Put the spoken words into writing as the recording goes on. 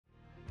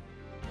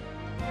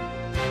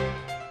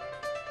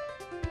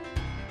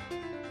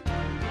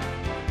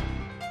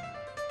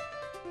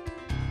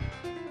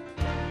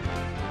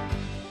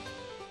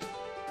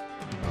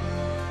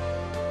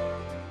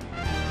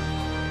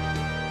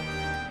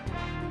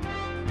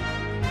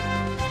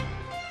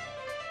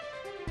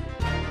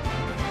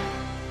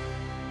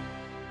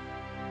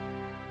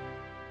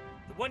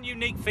One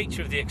unique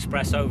feature of the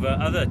X-press over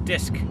other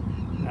disc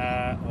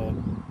or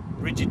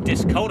rigid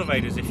disc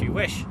cultivators, if you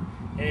wish,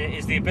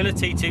 is the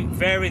ability to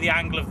vary the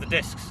angle of the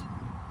discs.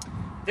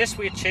 This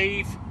we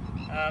achieve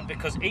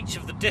because each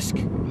of the disc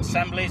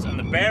assemblies and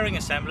the bearing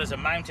assemblies are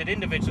mounted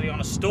individually on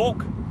a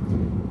stalk,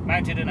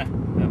 mounted in a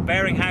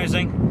bearing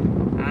housing,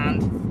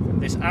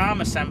 and this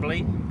arm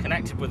assembly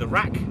connected with a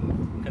rack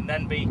can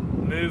then be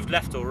moved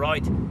left or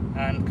right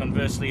and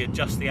conversely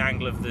adjust the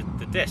angle of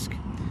the disc.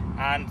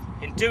 And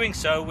in doing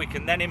so, we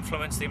can then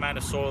influence the amount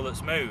of soil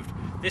that's moved.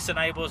 This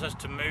enables us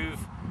to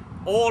move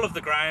all of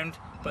the ground,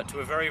 but to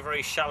a very,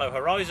 very shallow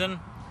horizon,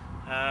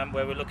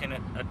 where we're looking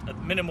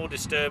at minimal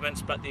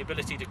disturbance, but the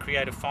ability to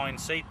create a fine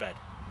seed bed.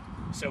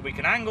 So we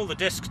can angle the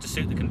discs to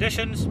suit the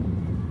conditions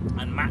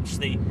and match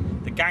the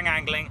gang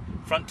angling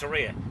front to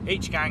rear.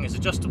 Each gang is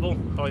adjustable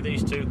by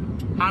these two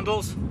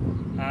handles,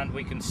 and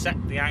we can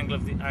set the angle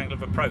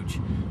of approach.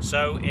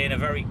 So in a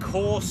very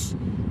coarse,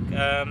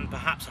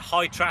 perhaps a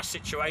high trash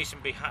situation,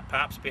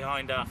 perhaps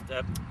behind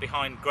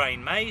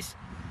grain maize,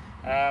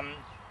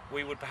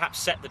 we would perhaps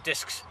set the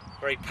discs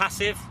very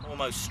passive,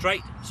 almost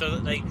straight, so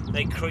that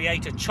they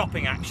create a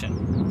chopping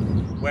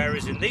action.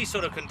 Whereas in these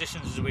sort of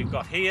conditions as we've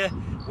got here,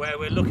 where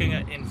we're looking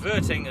at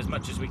inverting as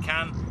much as we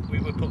can, we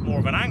would put more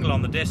of an angle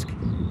on the disc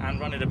and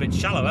run it a bit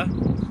shallower,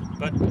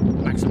 but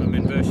maximum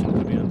inversion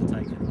can be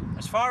undertaken.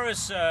 As far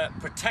as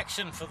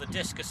protection for the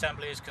disc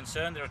assembly is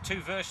concerned, there are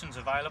two versions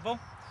available.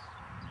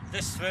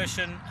 This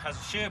version has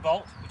a shear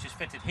bolt which is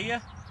fitted here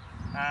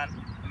and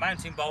a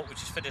mounting bolt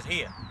which is fitted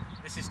here.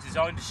 This is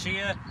designed to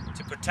shear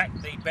to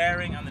protect the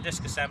bearing and the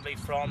disc assembly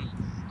from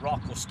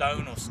rock or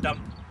stone or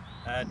stump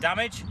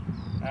damage.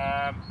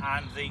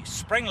 And the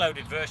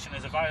spring-loaded version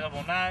is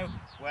available now,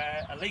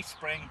 where a leaf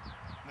spring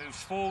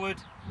moves forward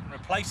and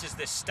replaces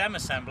this stem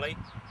assembly,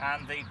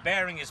 and the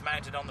bearing is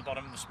mounted on the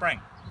bottom of the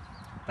spring.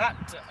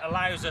 That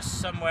allows us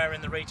somewhere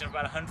in the region of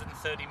about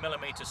 130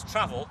 millimeters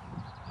travel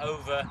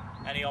over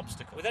any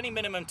obstacle. With any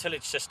minimum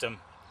tillage system,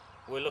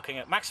 we're looking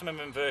at maximum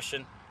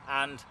inversion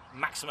and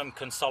maximum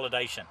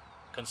consolidation.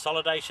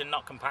 Consolidation,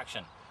 not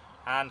compaction.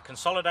 And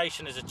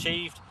consolidation is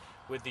achieved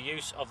with the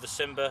use of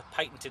the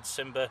patented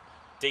Simba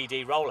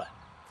DD roller.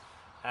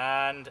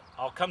 And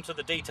I'll come to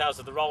the details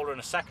of the roller in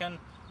a second,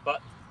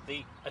 but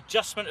the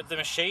adjustment of the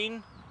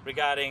machine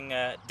regarding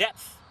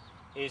depth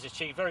is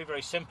achieved very,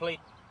 very simply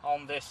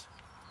on this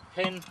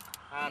pin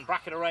and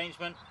bracket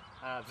arrangement,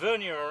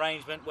 vernier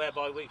arrangement,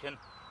 whereby we can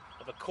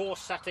have a coarse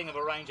setting of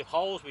a range of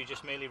holes. We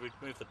just merely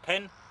remove the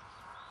pin,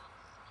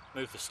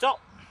 move the stop,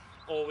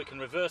 or we can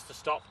reverse the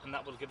stop, and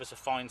that will give us a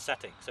fine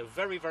setting. So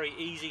very, very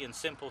easy and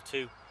simple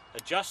to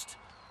adjust.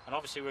 And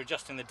obviously we're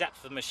adjusting the depth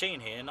of the machine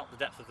here, not the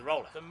depth of the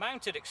roller. The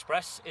mounted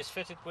X-press is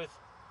fitted with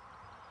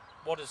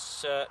what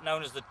is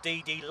known as the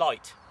DD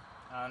Light.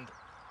 And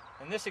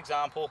in this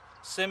example,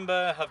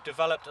 Simba have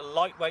developed a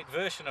lightweight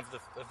version of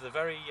the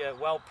very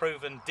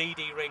well-proven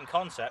DD ring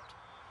concept.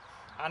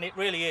 And it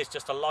really is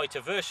just a lighter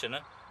version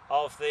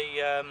of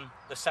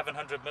the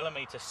 700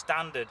 millimeter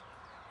standard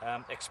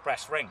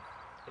X-press ring.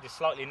 It is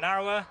slightly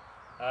narrower.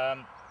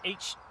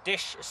 Each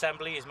dish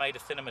assembly is made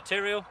of thinner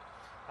material,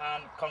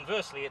 and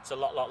conversely it's a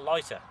lot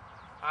lighter.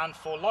 And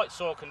for light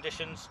soil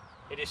conditions,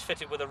 it is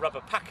fitted with a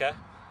rubber packer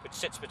which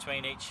sits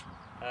between each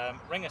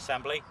ring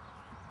assembly,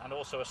 and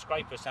also a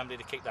scraper assembly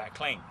to keep that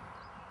clean.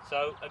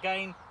 So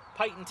again,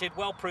 patented,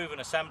 well-proven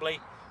assembly,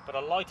 but a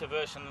lighter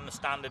version than the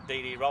standard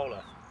DD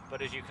roller.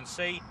 But as you can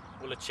see,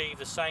 we'll achieve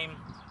the same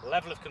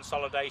level of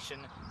consolidation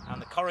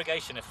and the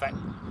corrugation effect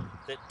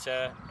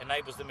that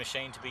enables the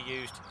machine to be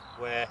used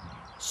where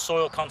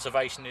soil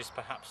conservation is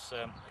perhaps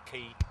a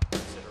key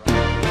consideration.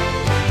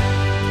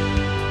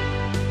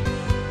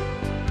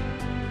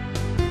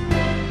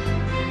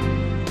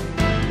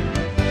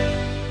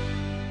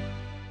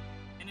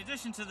 In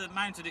addition to the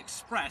mounted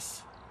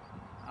X-press,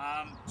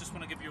 just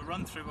want to give you a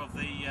run through of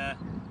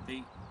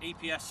the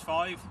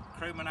EPS5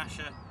 Crowman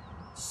Asher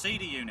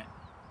seeder unit.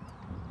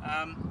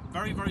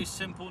 Very, very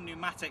simple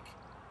pneumatic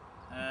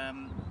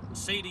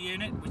seeder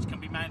unit which can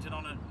be mounted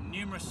on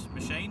numerous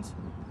machines,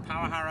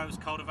 power harrows,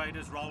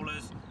 cultivators,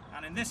 rollers,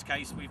 and in this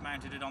case we've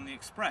mounted it on the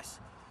X-press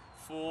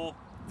for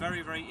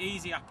very, very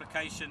easy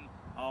application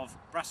of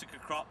brassica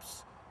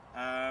crops,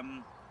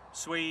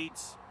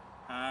 swedes,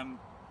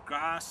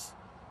 grass,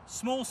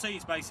 small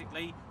seeds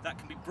basically that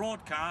can be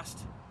broadcast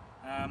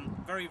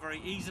very,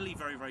 very easily,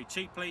 very, very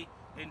cheaply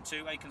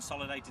into a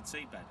consolidated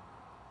seedbed.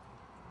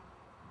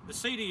 The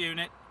seeder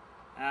unit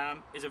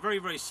is a very,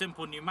 very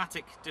simple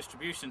pneumatic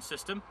distribution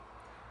system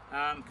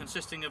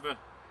consisting of a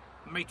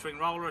metering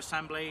roller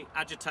assembly,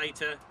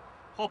 agitator,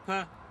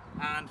 hopper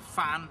and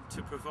fan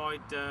to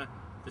provide the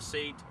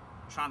seed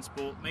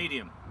transport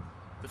medium.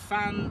 The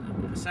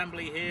fan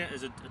assembly here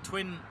is a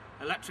twin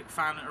electric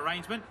fan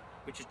arrangement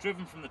which is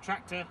driven from the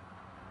tractor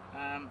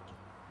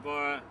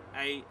via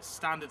a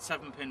standard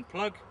 7-pin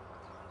plug.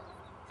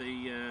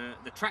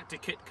 The tractor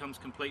kit comes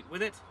complete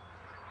with it,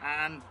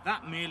 and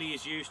that merely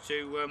is used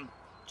to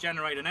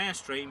generate an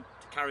airstream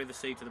to carry the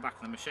seed to the back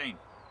of the machine.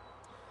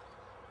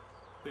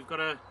 We've got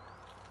a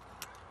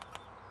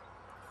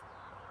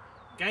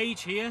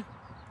gauge here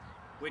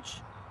which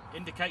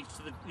indicates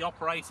to the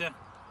operator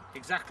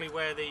exactly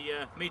where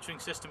the metering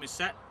system is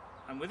set,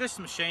 and with this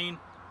machine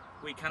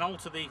we can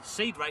alter the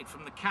seed rate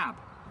from the cab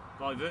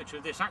by virtue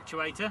of this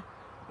actuator,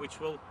 which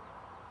will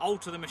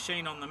alter the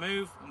machine on the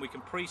move, and we can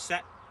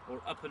preset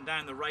or up and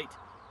down the rate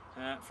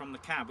from the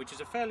cab, which is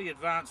a fairly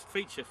advanced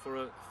feature for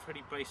a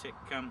pretty basic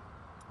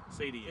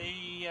CDU.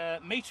 The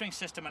metering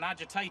system and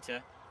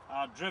agitator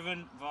are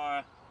driven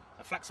via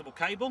a flexible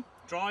cable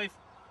drive,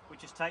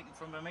 which is taken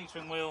from a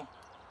metering wheel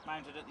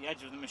mounted at the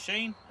edge of the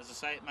machine. As I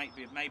say, it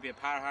may be a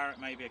power harrow,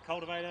 it may be a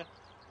cultivator.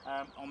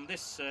 On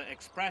this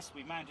Express,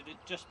 we mounted it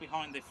just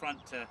behind the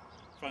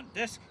front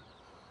disc,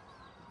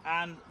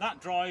 and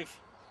that drive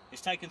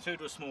is taken through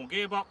to a small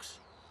gearbox,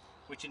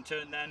 which in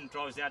turn then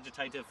drives the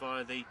agitator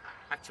via the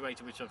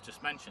actuator which I've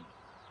just mentioned.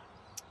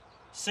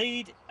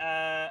 Seed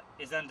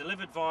is then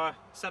delivered via a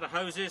set of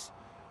hoses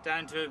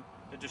down to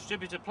a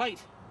distributor plate,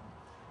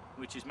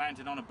 which is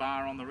mounted on a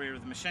bar on the rear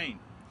of the machine.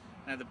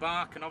 Now the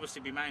bar can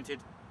obviously be mounted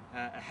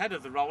ahead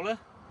of the roller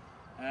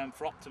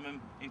for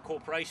optimum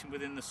incorporation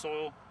within the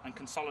soil and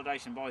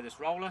consolidation by this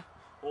roller,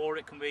 or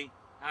it can be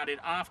added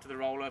after the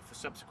roller for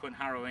subsequent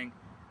harrowing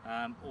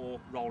or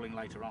rolling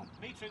later on.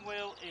 The metering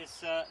wheel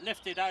is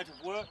lifted out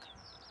of work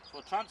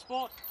for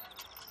transport,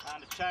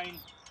 and a chain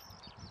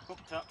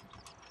hooked up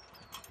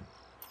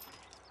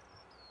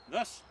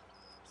thus.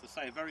 So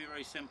say a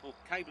very simple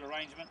cable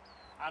arrangement,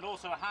 and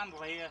also a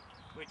handle here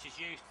which is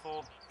used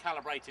for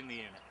calibrating the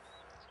unit.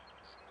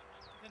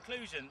 In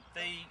conclusion,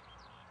 the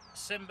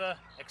Simba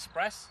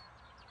X-press,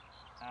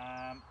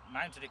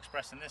 mounted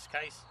Express in this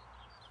case,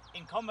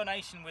 in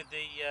combination with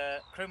the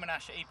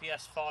Krumenacher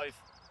EPS5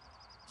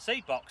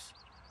 seed box,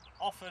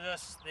 offered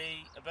us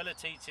the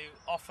ability to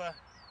offer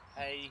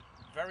a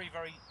very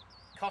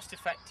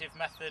cost-effective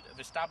method of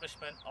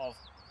establishment of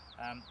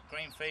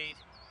green feed,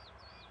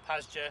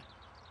 pasture,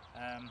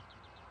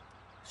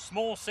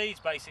 small seeds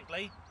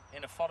basically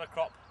in a fodder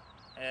crop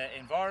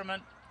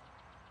environment,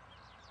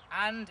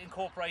 and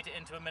incorporate it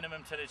into a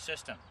minimum tillage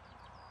system.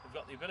 We've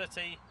got the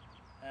ability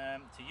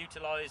to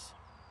utilise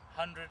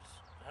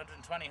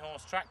 120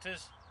 horse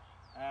tractors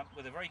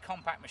with a very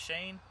compact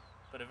machine,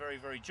 but a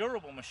very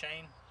durable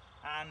machine,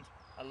 and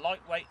a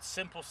lightweight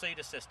simple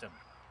seeder system,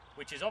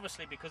 which is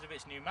obviously, because of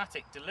its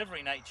pneumatic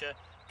delivery nature,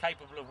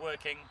 capable of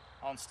working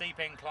on steep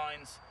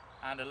inclines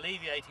and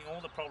alleviating all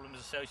the problems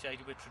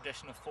associated with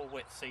traditional full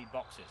width seed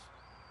boxes.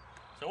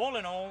 So all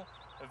in all,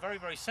 a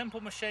very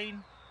simple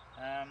machine,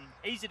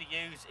 easy to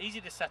use,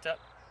 easy to set up,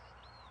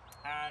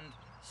 and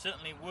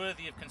certainly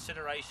worthy of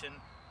consideration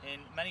in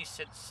many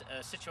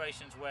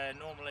situations where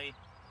normally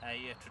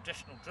a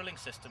traditional drilling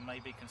system may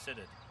be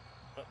considered,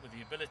 but with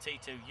the ability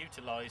to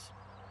utilise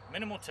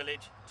minimal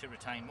tillage to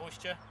retain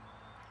moisture,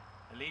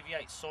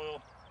 alleviate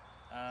soil,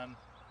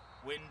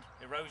 wind,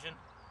 erosion,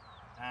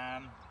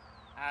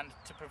 and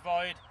to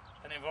provide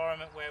an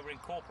environment where we're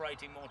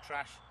incorporating more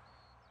trash